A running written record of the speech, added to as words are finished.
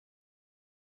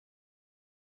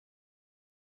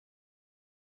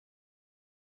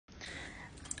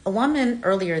A woman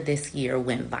earlier this year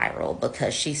went viral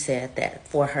because she said that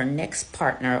for her next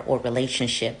partner or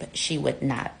relationship, she would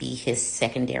not be his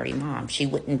secondary mom. She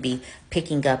wouldn't be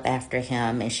picking up after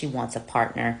him, and she wants a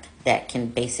partner that can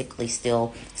basically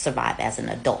still survive as an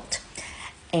adult.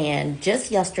 And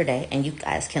just yesterday, and you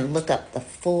guys can look up the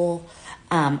full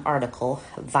article,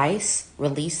 Vice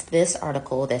released this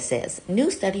article that says new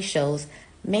study shows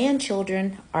man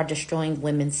children are destroying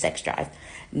women's sex drive.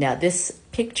 Now, this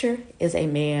picture is a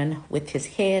man with his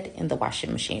head in the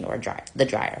washing machine or the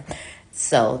dryer.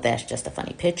 So that's just a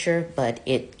funny picture, but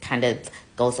it kind of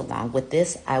goes along with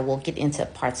this. I will get into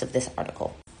parts of this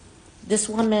article. This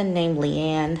woman named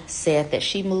Leanne said that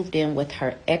she moved in with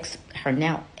her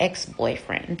now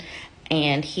ex-boyfriend,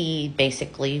 and he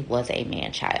basically was a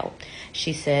man child.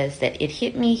 She says that it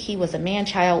hit me he was a man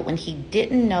child when he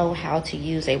didn't know how to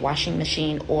use a washing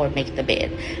machine or make the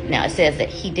bed. Now it says that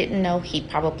he didn't know, he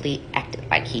probably acted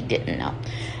like he didn't know.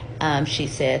 She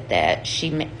said that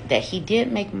he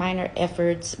did make minor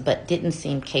efforts but didn't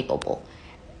seem capable.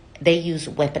 They use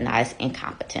weaponized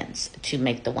incompetence to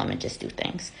make the woman just do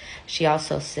things. She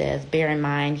also says, bear in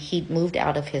mind, he moved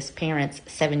out of his parents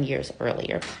 7 years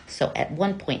earlier. So at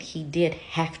one point, he did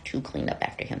have to clean up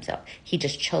after himself. He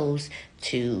just chose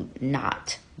to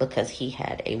not because he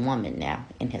had a woman now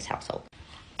in his household.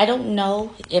 I don't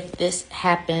know if this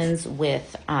happens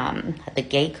with the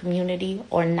gay community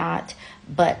or not,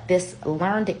 but this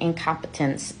learned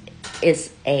incompetence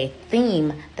is a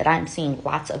theme that I'm seeing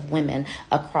lots of women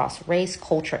across race,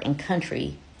 culture, and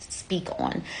country speak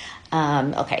on.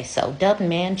 Okay, so dubbed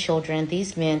man children,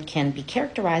 these men can be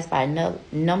characterized by a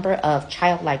number of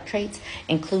childlike traits,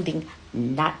 including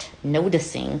not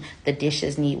noticing the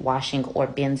dishes need washing or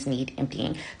bins need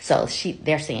emptying. So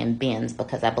they're saying bins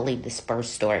because I believe this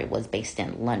first story was based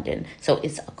in London. So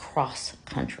it's across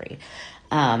country.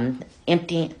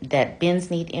 Emptying that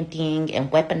bins need emptying and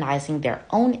weaponizing their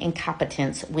own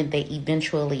incompetence when they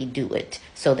eventually do it.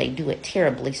 So they do it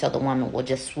terribly, so the woman will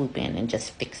just swoop in and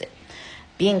just fix it.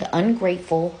 Being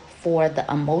ungrateful for the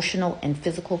emotional and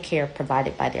physical care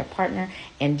provided by their partner,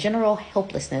 and general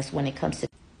helplessness when it comes to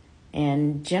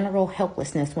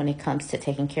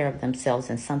taking care of themselves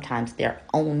and sometimes their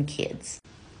own kids.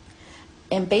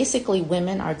 And basically,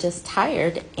 women are just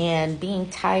tired, and being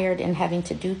tired and having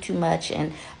to do too much,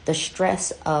 and the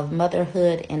stress of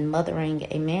motherhood and mothering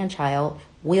a man child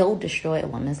will destroy a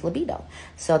woman's libido.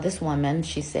 So this woman,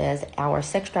 she says, our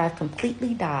sex drive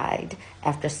completely died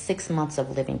after 6 months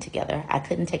of living together. I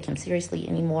couldn't take him seriously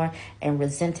anymore and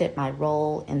resented my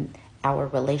role in our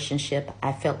relationship.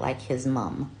 I felt like his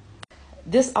mom.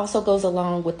 This also goes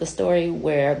along with the story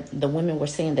where the women were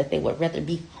saying that they would rather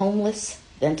be homeless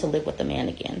than to live with a man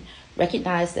again.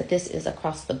 Recognize that this is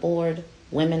across the board.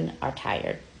 Women are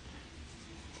tired.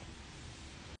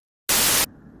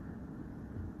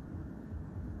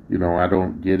 I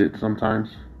don't get it sometimes.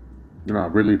 I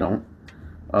really don't.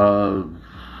 Uh,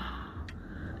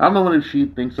 I don't know what she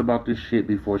thinks about this shit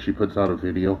before she puts out a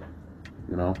video.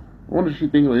 I wonder if she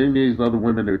thinks of any of these other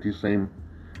women that are these same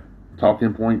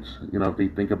talking points. If they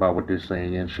think about what they're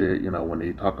saying and shit. When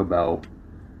they talk about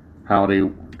how they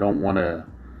don't want to,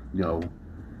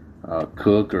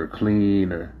 cook or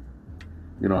clean or,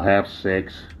 have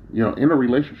sex, in a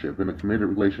relationship, in a committed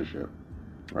relationship,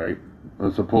 right?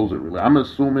 A supposed relationship. I'm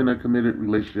assuming a committed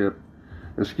relationship.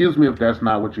 Excuse me if that's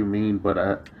not what you mean, but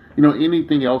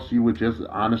anything else you would just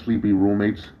honestly be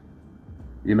roommates.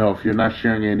 If you're not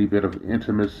sharing any bit of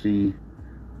intimacy,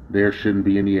 there shouldn't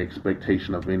be any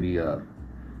expectation of any,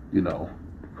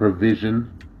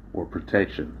 provision or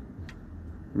protection,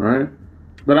 right?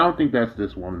 But I don't think that's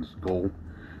this woman's goal.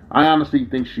 I honestly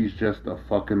think she's just a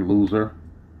fucking loser.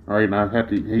 All right, and I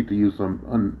hate to use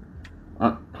some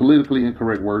politically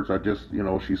incorrect words. I just,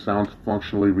 she sounds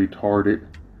functionally retarded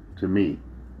to me.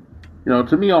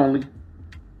 To me only.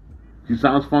 She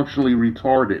sounds functionally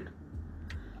retarded.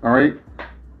 All right,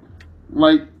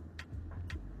 like,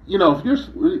 if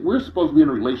we're supposed to be in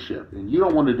a relationship and you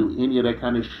don't want to do any of that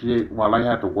kind of shit while I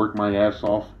have to work my ass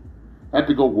off, I have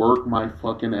to go work my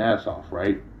fucking ass off,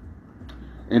 right?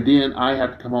 And then I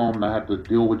have to come home and I have to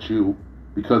deal with you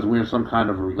because we're in some kind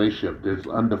of a relationship that's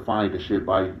undefined and shit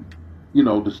by,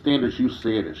 the standards you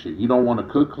said and shit. You don't want to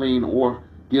cook, clean, or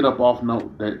get up off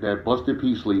that busted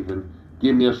peace leaf and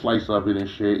give me a slice of it and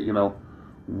shit.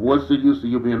 What's the use of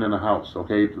you being in the house,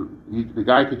 okay? The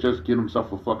guy could just get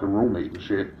himself a fucking roommate and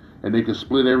shit, and they could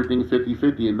split everything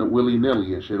 50-50 and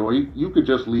willy-nilly and shit. Or you could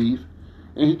just leave,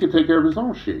 and he could take care of his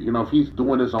own shit. If he's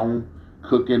doing his own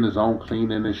cooking, his own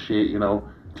cleaning and shit,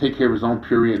 take care of his own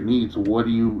period needs. What are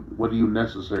you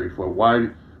necessary for? Why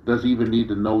does he even need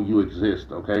to know you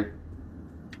exist, okay?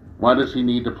 Why does he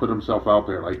need to put himself out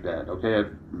there like that? Okay,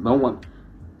 no one,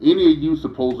 any of you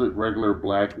supposed regular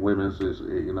black women is,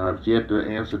 have yet to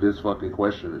answer this fucking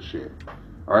question and shit.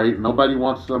 All right, nobody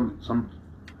wants a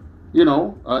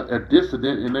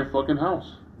dissident in their fucking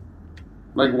house.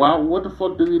 Like, wow, what the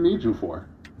fuck do he need you for?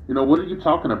 What are you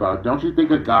talking about? Don't you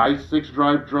think a guy's sex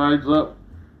drive dries up?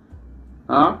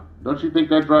 Huh? Don't you think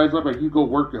that dries up? Like, you go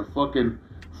work a fucking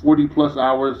 40 plus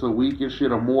hours a week and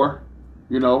shit or more,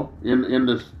 in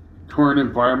this current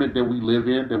environment that we live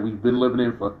in, that we've been living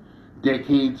in for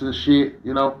decades and shit,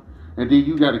 and then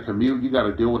you got to commute, you got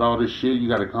to deal with all this shit, you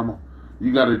got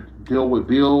to deal with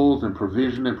bills and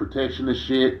provision and protection and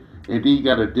shit, and then you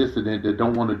got a dissident that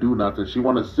don't want to do nothing. She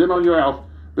want to sit on your house.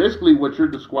 Basically, what you're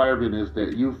describing is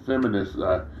that you feminists,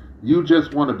 you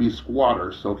just want to be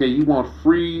squatters, okay? You want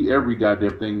free every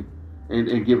goddamn thing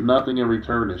and give nothing in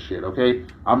return and shit, okay?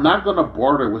 I'm not going to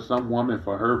barter with some woman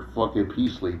for her fucking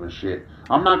peace leave and shit.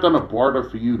 I'm not going to barter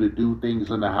for you to do things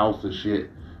in the house and shit,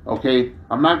 okay?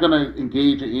 I'm not going to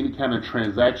engage in any kind of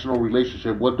transactional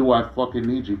relationship. What do I fucking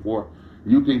need you for?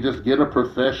 You can just get a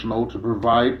professional to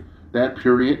provide that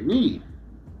period need.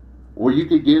 Or you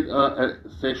could get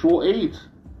sexual aids.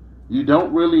 You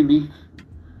don't really need...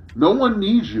 No one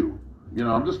needs you.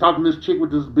 I'm just talking to this chick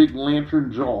with this big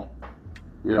lantern jaw.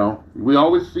 We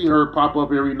always see her pop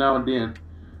up every now and then,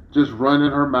 just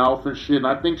running her mouth and shit. And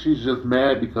I think she's just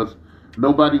mad because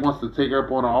nobody wants to take her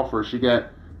up on an offer. She got,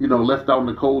 left out in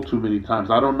the cold too many times.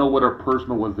 I don't know what her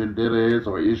personal vendetta is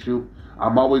or issue.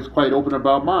 I'm always quite open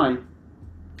about mine.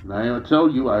 And I am to tell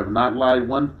you, I have not lied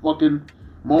one fucking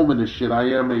moment and shit. I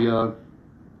am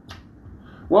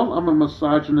I'm a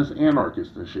misogynist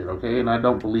anarchist and shit, okay? And I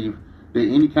don't believe that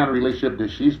any kind of relationship that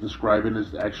she's describing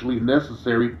is actually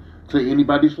necessary to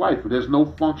anybody's life. There's no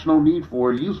functional need for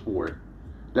or use for it.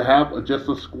 To have just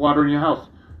a squatter in your house.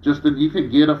 You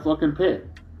could get a fucking pet.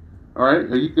 Alright?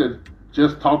 Or you could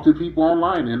just talk to people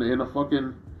online in a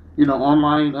fucking,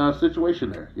 online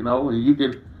situation there. And you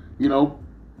could,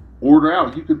 order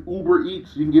out. You could Uber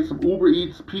Eats. You can get some Uber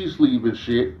Eats peace leave and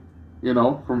shit.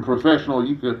 From professional.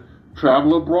 You could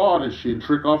travel abroad and shit.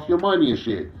 Trick off your money and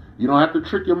shit. You don't have to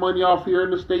trick your money off here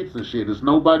in the States and shit. It's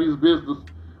nobody's business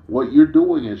what you're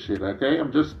doing and shit, okay?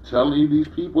 I'm just telling these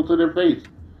people to their face.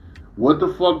 What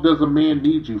the fuck does a man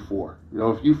need you for?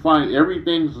 If you find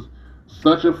everything's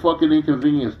such a fucking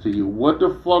inconvenience to you, what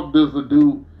the fuck does a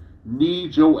dude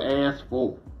need your ass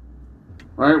for?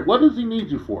 Alright, what does he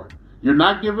need you for? You're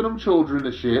not giving him children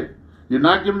and shit. You're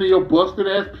not giving him your busted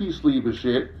ass peace leave and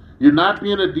shit. You're not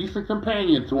being a decent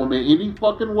companion to him in any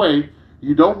fucking way.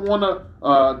 You don't want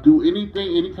to do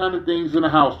anything, any kind of things in the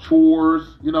house.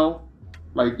 Chores,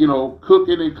 like,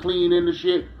 cooking and cleaning and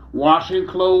shit. Washing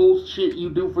clothes, shit you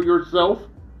do for yourself,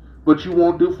 but you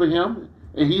won't do for him.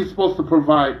 And he's supposed to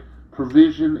provide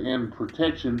provision and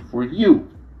protection for you.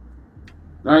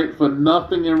 Right? For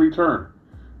nothing in return.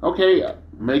 Okay,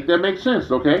 make that make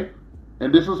sense, okay?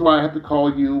 And this is why I have to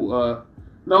call you,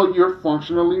 no, you're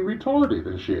functionally retarded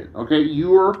and shit. Okay,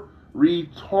 you're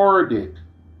retarded.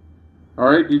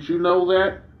 Alright, did you know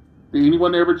that? Did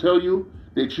anyone ever tell you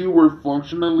that you were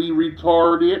functionally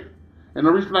retarded? And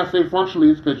the reason I say functionally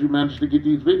is because you managed to get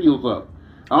these videos up.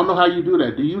 I don't know how you do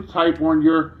that. Do you type on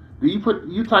your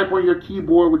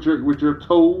keyboard with your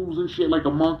toes and shit like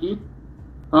a monkey?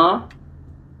 Huh?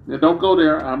 Now don't go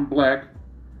there. I'm black.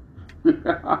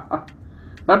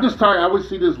 I'm just tired. I always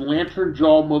see this lantern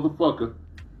jaw motherfucker.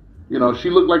 She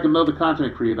looked like another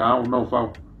content creator. I don't know if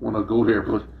I want to go there,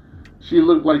 but she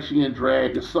looked like she in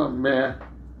drag or something, man.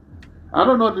 I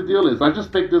don't know what the deal is. I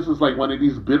just think this is like one of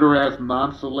these bitter-ass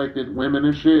non-selected women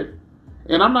and shit.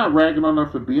 And I'm not ragging on her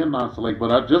for being non-select,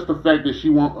 but just the fact that she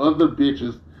want other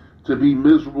bitches to be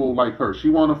miserable like her. She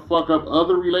want to fuck up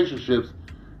other relationships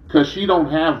because she don't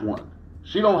have one.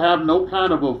 She don't have no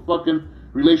kind of a fucking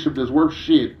relationship that's worth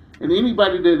shit. And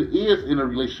anybody that is in a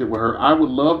relationship with her, I would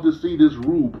love to see this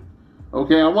rube.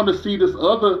 Okay, I want to see this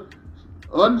other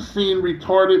unseen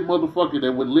retarded motherfucker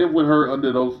that would live with her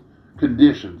under those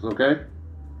conditions, okay?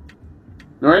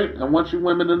 Alright? I want you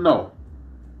women to know.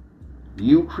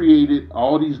 You created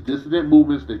all these dissident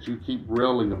movements that you keep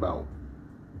railing about.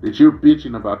 That you're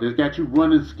bitching about. That's got you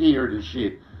running scared and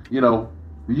shit. You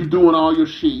doing all your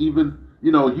shit. Even,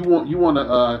 you want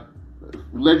a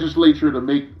legislature to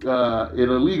make it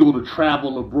illegal to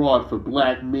travel abroad for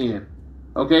black men.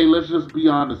 Okay? Let's just be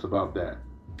honest about that.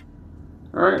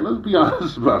 Alright? Let's be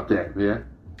honest about that, man.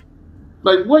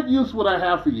 Like, what use would I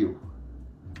have for you?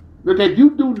 Okay,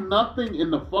 you do nothing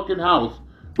in the fucking house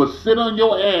but sit on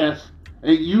your ass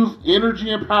and use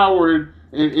energy and power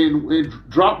and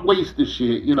drop waste and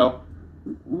shit,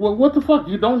 Well, what the fuck?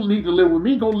 You don't need to live with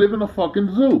me. Go live in a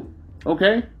fucking zoo.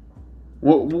 Okay?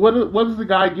 What is the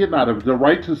guy getting out of it? The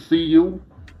right to see you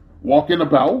walking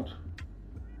about?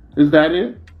 Is that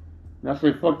it? And I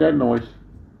say, fuck that noise.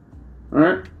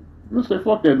 Alright? I say,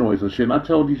 fuck that noise and shit. And I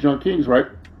tell these young kings, right?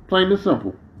 Plain and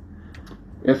simple.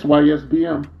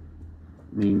 SYSBM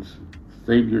means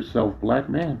save yourself, black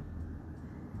man.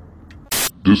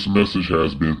 This message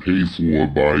has been paid for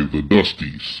by the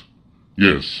Dusties.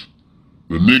 Yes,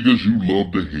 the niggas you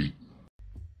love to hate.